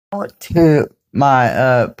Went to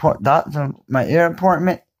my doctor, my ear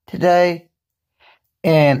appointment today,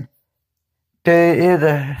 and there is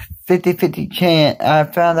a 50-50 chance. I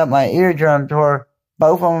found out my eardrums were,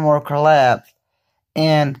 both of them were collapsed,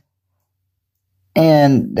 and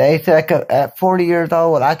they said at 40 years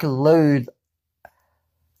old I could lose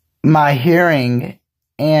my hearing,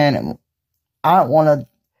 and I don't want to.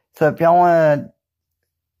 So if y'all want to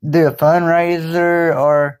do a fundraiser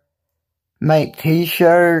or make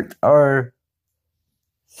T-shirts or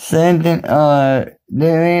send do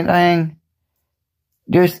anything,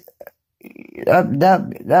 just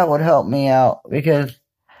that would help me out, because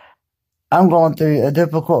I'm going through a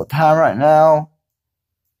difficult time right now,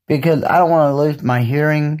 because I don't want to lose my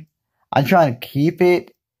hearing. I'm trying to keep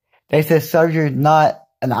it. They said surgery is not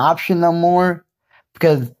an option no more,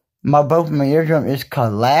 because both of my eardrum is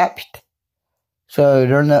collapsed, so I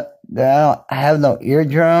don't have no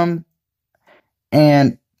eardrum,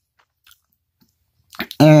 and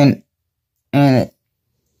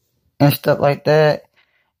stuff like that.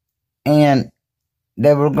 And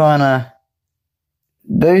they were gonna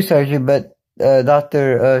do surgery, but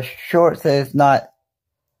Dr. Short says it's not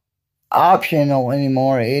optional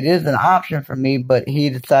anymore. It is an option for me, but he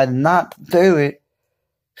decided not to do it.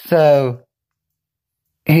 So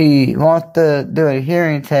he wants to do a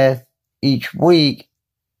hearing test each week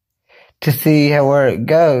to see where it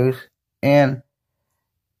goes. And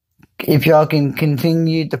if y'all can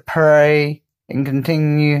continue to pray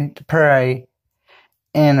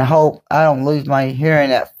and hope I don't lose my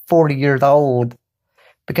hearing at 40 years old,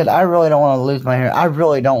 because I really don't want to lose my hearing. I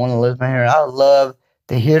really don't want to lose my hearing. I love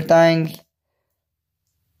to hear things,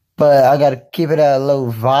 but I gotta keep it at a low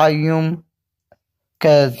volume,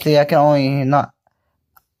 because see, I can only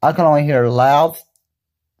hear loud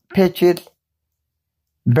pitches,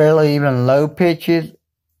 barely even low pitches.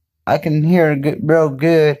 I can hear real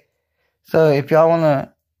good. So if y'all want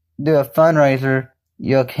to do a fundraiser,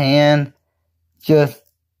 you can. Just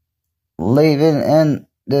leave it in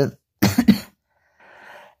the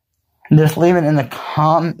just leave it in the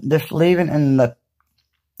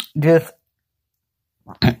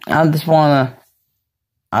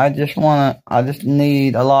I just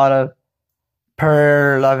need a lot of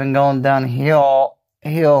prayers. I've been going downhill.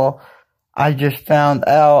 I just found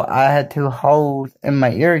out I had 2 holes in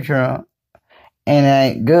my eardrum, and it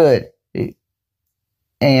ain't good.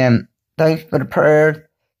 And thanks for the prayers.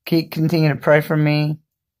 Continue to pray for me.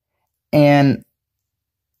 And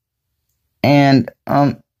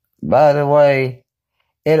by the way,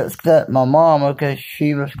 it upset my mama, because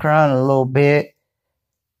she was crying a little bit,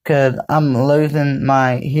 because I'm losing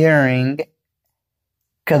my hearing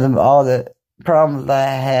because of all the problems I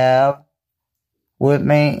have with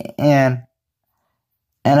me, and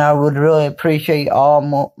I would really appreciate all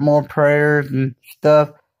more prayers and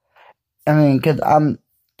stuff. I mean, because I'm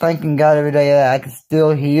thanking God every day that I can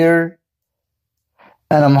still hear,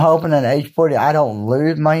 and I'm hoping at age 40 I don't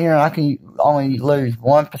lose my hearing. I can only lose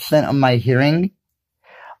 1% of my hearing.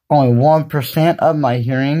 Only 1% of my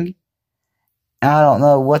hearing. And I don't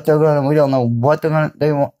know what we don't know what they're gonna, we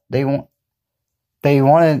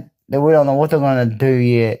don't know what they're gonna do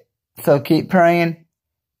yet. So keep praying,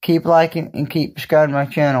 keep liking, and keep subscribing to my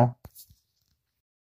channel.